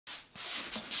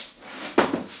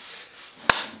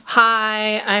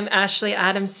Hi, I'm Ashley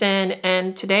Adamson,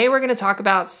 and today we're going to talk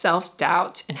about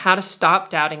self-doubt and how to stop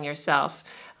doubting yourself.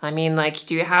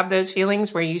 Do you have those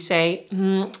feelings where you say,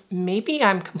 maybe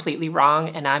I'm completely wrong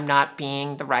and I'm not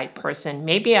being the right person.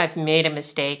 Maybe I've made a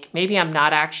mistake. Maybe I'm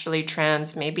not actually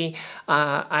trans. Maybe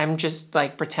I'm just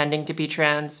pretending to be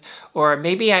trans. Or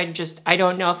maybe I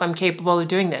don't know if I'm capable of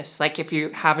doing this. Like if you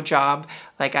have a job,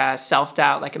 like a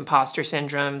self-doubt, like imposter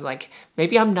syndrome, like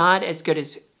maybe I'm not as good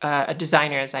as a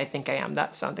designer as I think I am.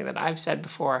 That's something that I've said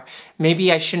before.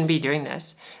 Maybe I shouldn't be doing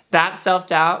this. That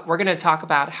self-doubt, we're going to talk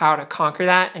about how to conquer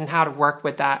that and how to work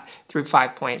with that through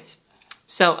 5 points.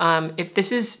 So if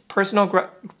this is personal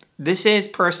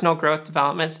growth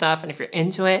development stuff, and if you're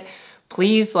into it,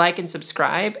 please like and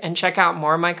subscribe and check out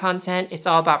more of my content. It's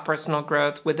all about personal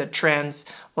growth with a trans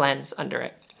lens under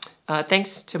it.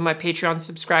 Thanks to my Patreon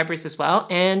subscribers as well.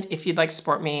 And if you'd like to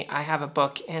support me, I have a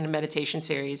book and a meditation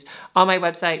series on my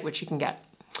website, which you can get.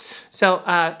 So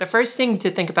the first thing to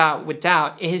think about with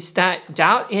doubt is that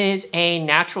doubt is a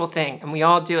natural thing, and we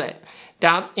all do it.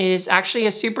 Doubt is actually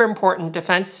a super important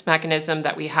defense mechanism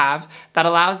that we have that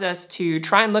allows us to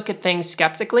try and look at things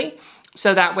skeptically,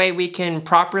 so that way we can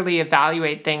properly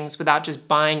evaluate things without just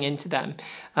buying into them.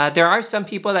 There are some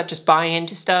people that just buy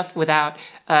into stuff without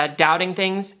doubting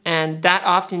things, and that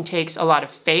often takes a lot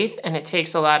of faith, and it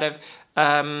takes a lot of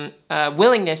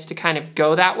willingness to kind of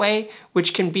go that way,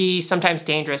 which can be sometimes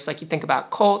dangerous. Like you think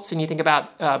about cults and you think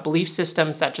about belief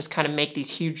systems that just kind of make these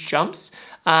huge jumps.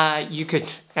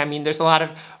 There's a lot of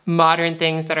modern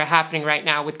things that are happening right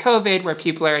now with COVID where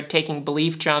people are taking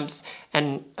belief jumps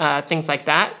and things like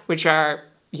that, which are,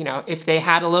 if they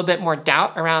had a little bit more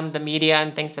doubt around the media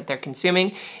and things that they're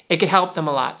consuming, it could help them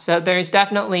a lot. So there's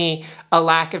definitely a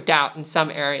lack of doubt in some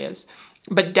areas.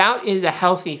 But doubt is a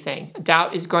healthy thing.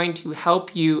 Doubt is going to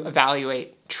help you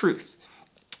evaluate truth.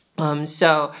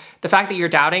 So the fact that you're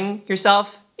doubting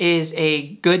yourself is a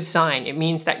good sign. It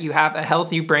means that you have a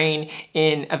healthy brain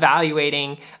in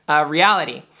evaluating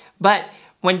reality. But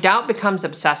when doubt becomes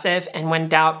obsessive and when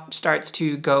doubt starts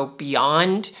to go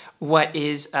beyond what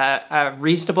is a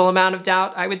reasonable amount of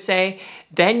doubt, I would say,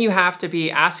 then you have to be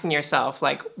asking yourself,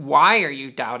 why are you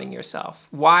doubting yourself?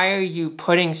 Why are you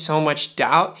putting so much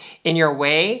doubt in your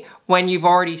way when you've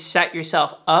already set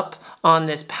yourself up on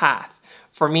this path?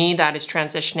 For me, that is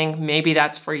transitioning. Maybe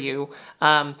that's for you.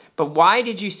 But why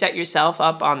did you set yourself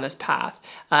up on this path?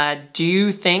 Do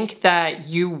you think that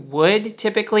you would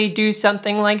typically do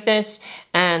something like this?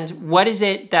 And what is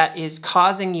it that is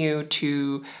causing you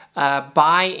to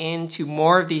buy into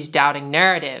more of these doubting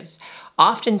narratives?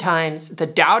 Oftentimes, the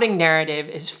doubting narrative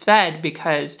is fed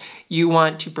because you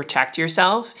want to protect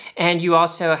yourself and you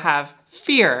also have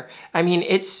fear.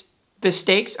 The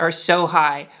stakes are so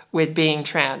high with being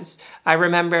trans. I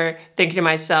remember thinking to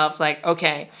myself,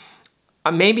 okay,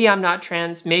 maybe I'm not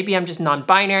trans, maybe I'm just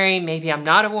non-binary, maybe I'm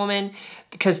not a woman,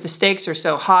 because the stakes are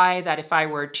so high that if I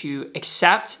were to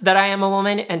accept that I am a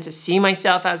woman and to see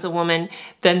myself as a woman,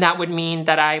 then that would mean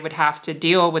that I would have to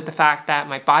deal with the fact that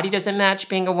my body doesn't match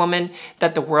being a woman,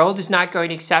 that the world is not going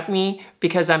to accept me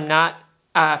because I'm not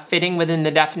fitting within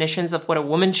the definitions of what a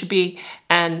woman should be.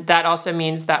 And that also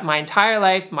means that my entire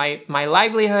life, my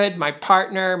livelihood, my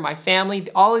partner, my family,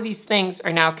 all of these things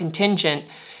are now contingent,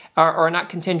 or not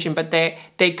contingent, but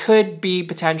they could be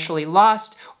potentially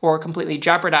lost or completely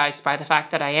jeopardized by the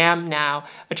fact that I am now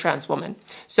a trans woman.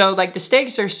 So the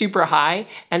stakes are super high,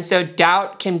 and so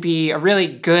doubt can be a really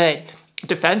good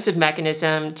defensive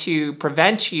mechanism to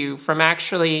prevent you from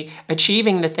actually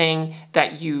achieving the thing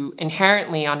that you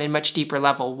inherently on a much deeper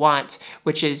level want,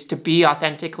 which is to be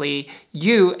authentically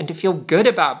you and to feel good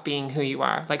about being who you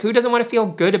are. Who doesn't want to feel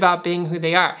good about being who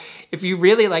they are? If you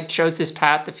really chose this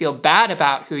path to feel bad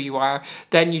about who you are,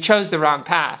 then you chose the wrong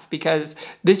path, because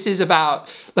this is about,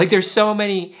 there's so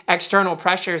many external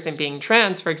pressures in being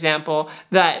trans, for example,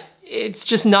 that it's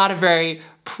just not a very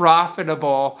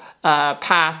profitable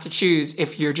path to choose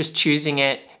if you're just choosing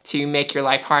it to make your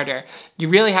life harder. You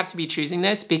really have to be choosing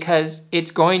this because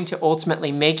it's going to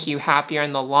ultimately make you happier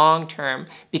in the long term,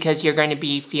 because you're going to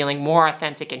be feeling more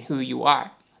authentic in who you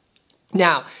are.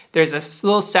 Now, there's a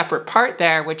little separate part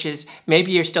there, which is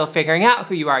maybe you're still figuring out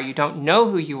who you are. You don't know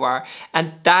who you are.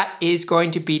 And that is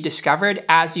going to be discovered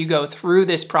as you go through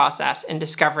this process and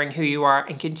discovering who you are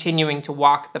and continuing to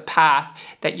walk the path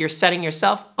that you're setting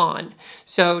yourself on.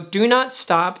 So do not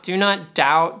stop. Do not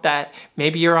doubt that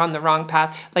maybe you're on the wrong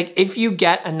path. If you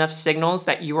get enough signals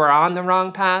that you are on the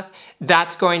wrong path,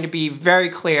 that's going to be very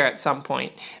clear at some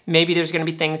point. Maybe there's going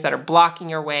to be things that are blocking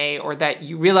your way, or that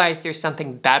you realize there's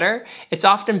something better. It's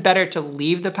often better to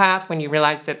leave the path when you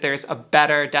realize that there's a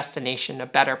better destination, a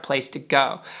better place to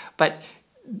go. But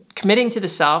committing to the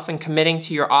self and committing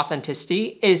to your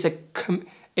authenticity is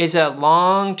a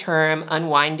long-term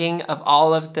unwinding of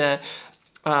all of the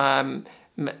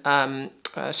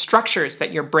structures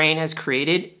that your brain has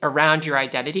created around your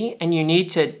identity, and you need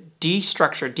to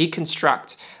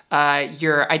deconstruct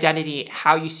your identity,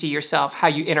 how you see yourself, how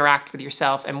you interact with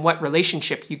yourself, and what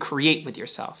relationship you create with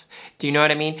yourself. Do you know what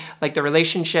I mean? Like the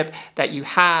relationship that you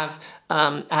have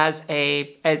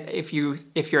if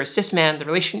you're a cis man, the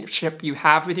relationship you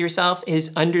have with yourself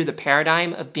is under the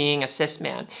paradigm of being a cis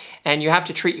man. And you have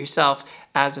to treat yourself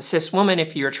as a cis woman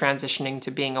if you're transitioning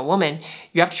to being a woman.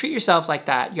 You have to treat yourself like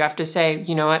that. You have to say,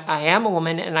 you know what, I am a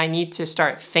woman and I need to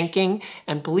start thinking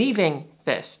and believing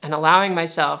this and allowing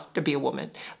myself to be a woman.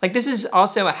 Like this is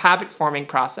also a habit forming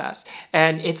process,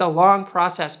 and it's a long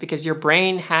process because your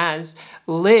brain has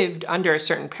lived under a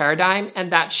certain paradigm,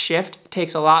 and that shift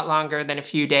takes a lot longer than a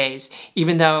few days,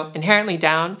 even though inherently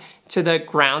down to the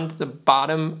ground, the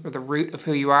bottom or the root of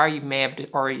who you are, you may have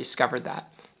already discovered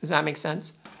that. Does that make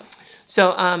sense?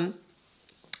 So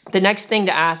the next thing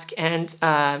to ask, and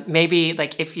maybe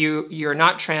like if you're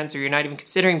not trans or you're not even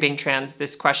considering being trans,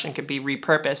 this question could be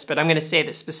repurposed, but I'm going to say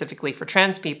this specifically for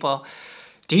trans people.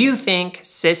 Do you think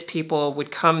cis people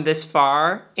would come this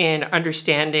far in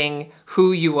understanding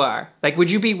who you are? Like, would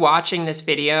you be watching this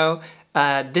video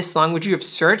this long? Would you have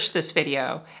searched this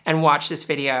video and watched this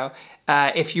video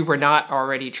if you were not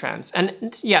already trans?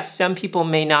 And yes, some people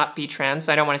may not be trans,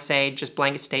 so I don't want to say just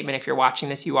blanket statement, if you're watching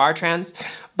this, you are trans.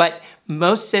 But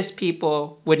most cis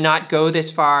people would not go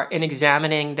this far in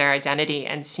examining their identity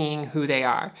and seeing who they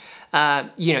are.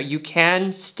 You know, you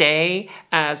can stay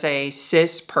as a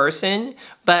cis person,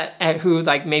 but who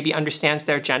like maybe understands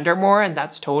their gender more, and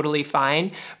that's totally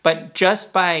fine. But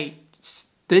just by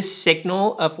this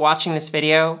signal of watching this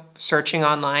video, searching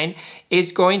online,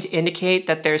 is going to indicate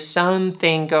that there's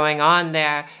something going on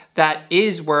there that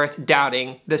is worth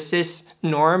doubting. The cis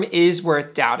norm is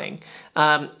worth doubting.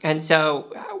 And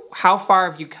so how far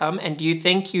have you come? And do you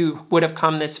think you would have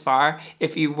come this far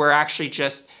if you were actually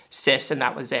just cis and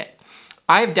that was it?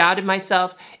 I've doubted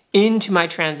myself into my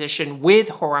transition with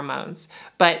hormones,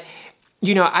 but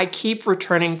you know, I keep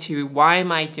returning to, why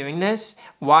am I doing this?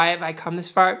 Why have I come this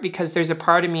far? Because there's a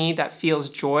part of me that feels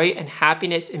joy and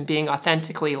happiness in being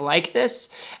authentically like this.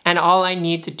 And all I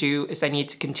need to do is I need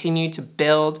to continue to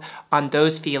build on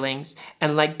those feelings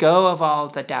and let go of all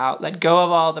the doubt, let go of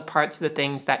all the parts of the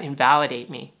things that invalidate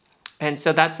me. And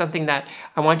so that's something that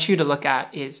I want you to look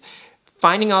at, is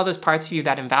finding all those parts of you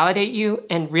that invalidate you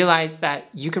and realize that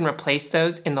you can replace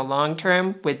those in the long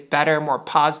term with better, more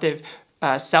positive,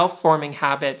 self-forming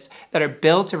habits that are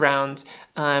built around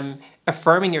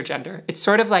affirming your gender. It's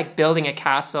sort of like building a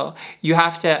castle. You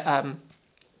have to,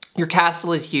 your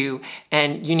castle is you,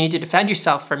 and you need to defend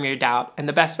yourself from your doubt. And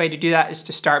the best way to do that is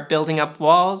to start building up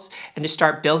walls and to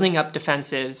start building up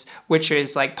defenses, which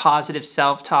is like positive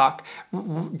self-talk,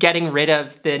 getting rid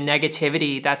of the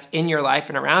negativity that's in your life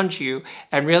and around you,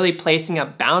 and really placing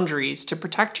up boundaries to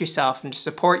protect yourself and to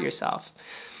support yourself.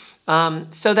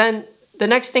 So then, the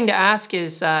next thing to ask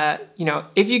is, you know,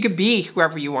 if you could be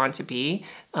whoever you want to be,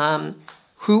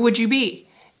 who would you be?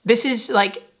 This is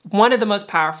like one of the most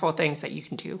powerful things that you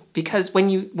can do, because when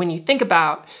you think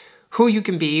about who you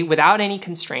can be without any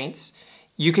constraints,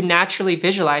 you can naturally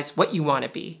visualize what you want to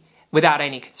be without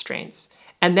any constraints.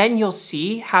 And then you'll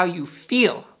see how you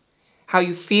feel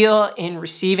in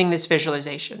receiving this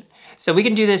visualization. So we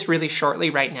can do this really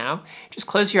shortly right now. Just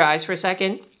close your eyes for a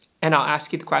second, and I'll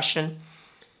ask you the question.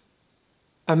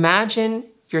 Imagine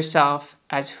yourself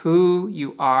as who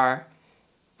you are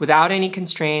without any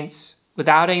constraints,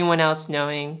 without anyone else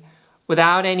knowing,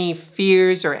 without any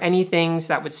fears or any things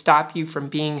that would stop you from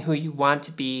being who you want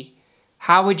to be.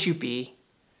 How would you be?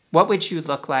 What would you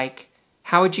look like?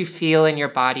 How would you feel in your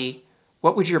body?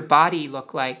 What would your body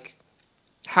look like?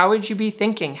 How would you be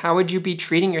thinking? How would you be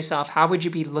treating yourself? How would you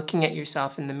be looking at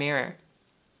yourself in the mirror?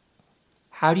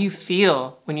 How do you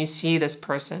feel when you see this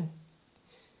person?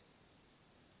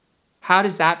 How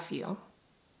does that feel?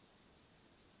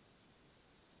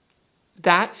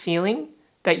 That feeling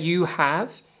that you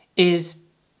have is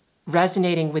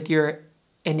resonating with your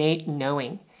innate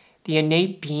knowing, the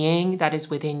innate being that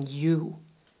is within you.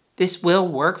 This will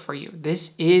work for you.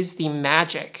 This is the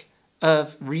magic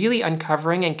of really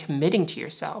uncovering and committing to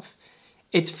yourself.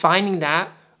 It's finding that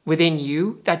within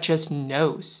you that just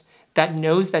knows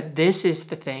that this is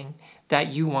the thing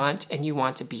that you want and you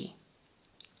want to be.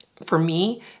 For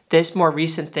me, this more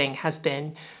recent thing has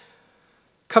been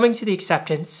coming to the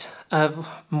acceptance of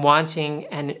wanting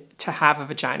to have a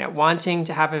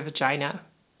vagina,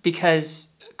 because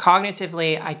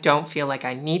cognitively, I don't feel like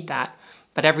I need that.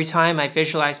 But every time I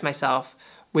visualize myself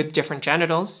with different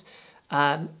genitals,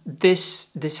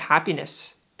 this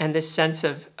happiness and this sense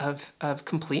of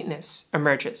completeness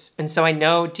emerges. And so I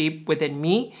know deep within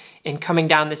me, in coming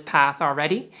down this path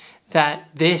already, that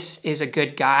this is a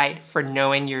good guide for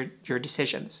knowing your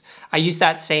decisions. I use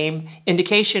that same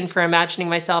indication for imagining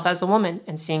myself as a woman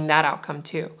and seeing that outcome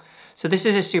too. So this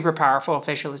is a super powerful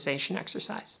visualization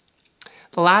exercise.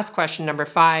 The last question, number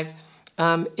 5,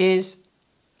 is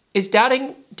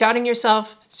doubting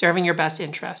yourself serving your best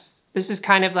interests? This is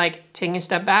kind of like taking a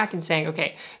step back and saying,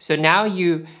 okay, so now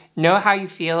you know how you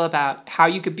feel about how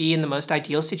you could be in the most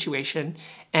ideal situation,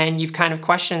 and you've kind of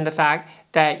questioned the fact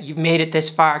that you've made it this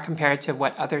far compared to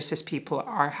what other cis people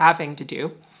are having to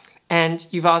do. And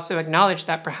you've also acknowledged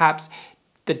that perhaps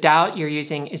the doubt you're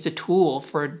using is a tool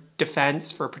for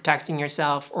defense, for protecting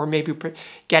yourself, or maybe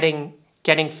getting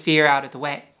fear out of the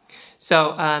way.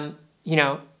 So,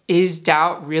 is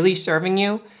doubt really serving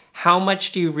you? How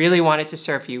much do you really want it to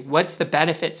serve you? What's the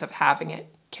benefits of having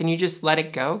it? Can you just let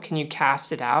it go? Can you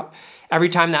cast it out? Every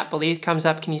time that belief comes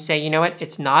up, can you say, you know what,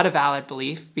 it's not a valid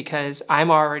belief because I'm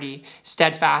already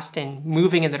steadfast in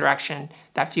moving in the direction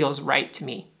that feels right to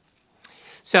me.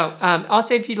 So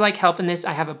also, if you'd like help in this,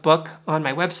 I have a book on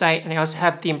my website, and I also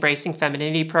have the Embracing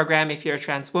Femininity program if you're a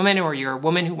trans woman or you're a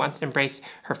woman who wants to embrace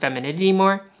her femininity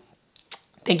more.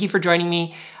 Thank you for joining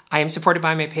me. I am supported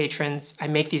by my patrons. I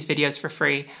make these videos for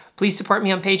free. Please support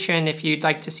me on Patreon if you'd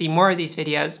like to see more of these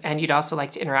videos and you'd also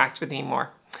like to interact with me more.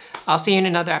 I'll see you in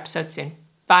another episode soon.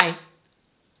 Bye.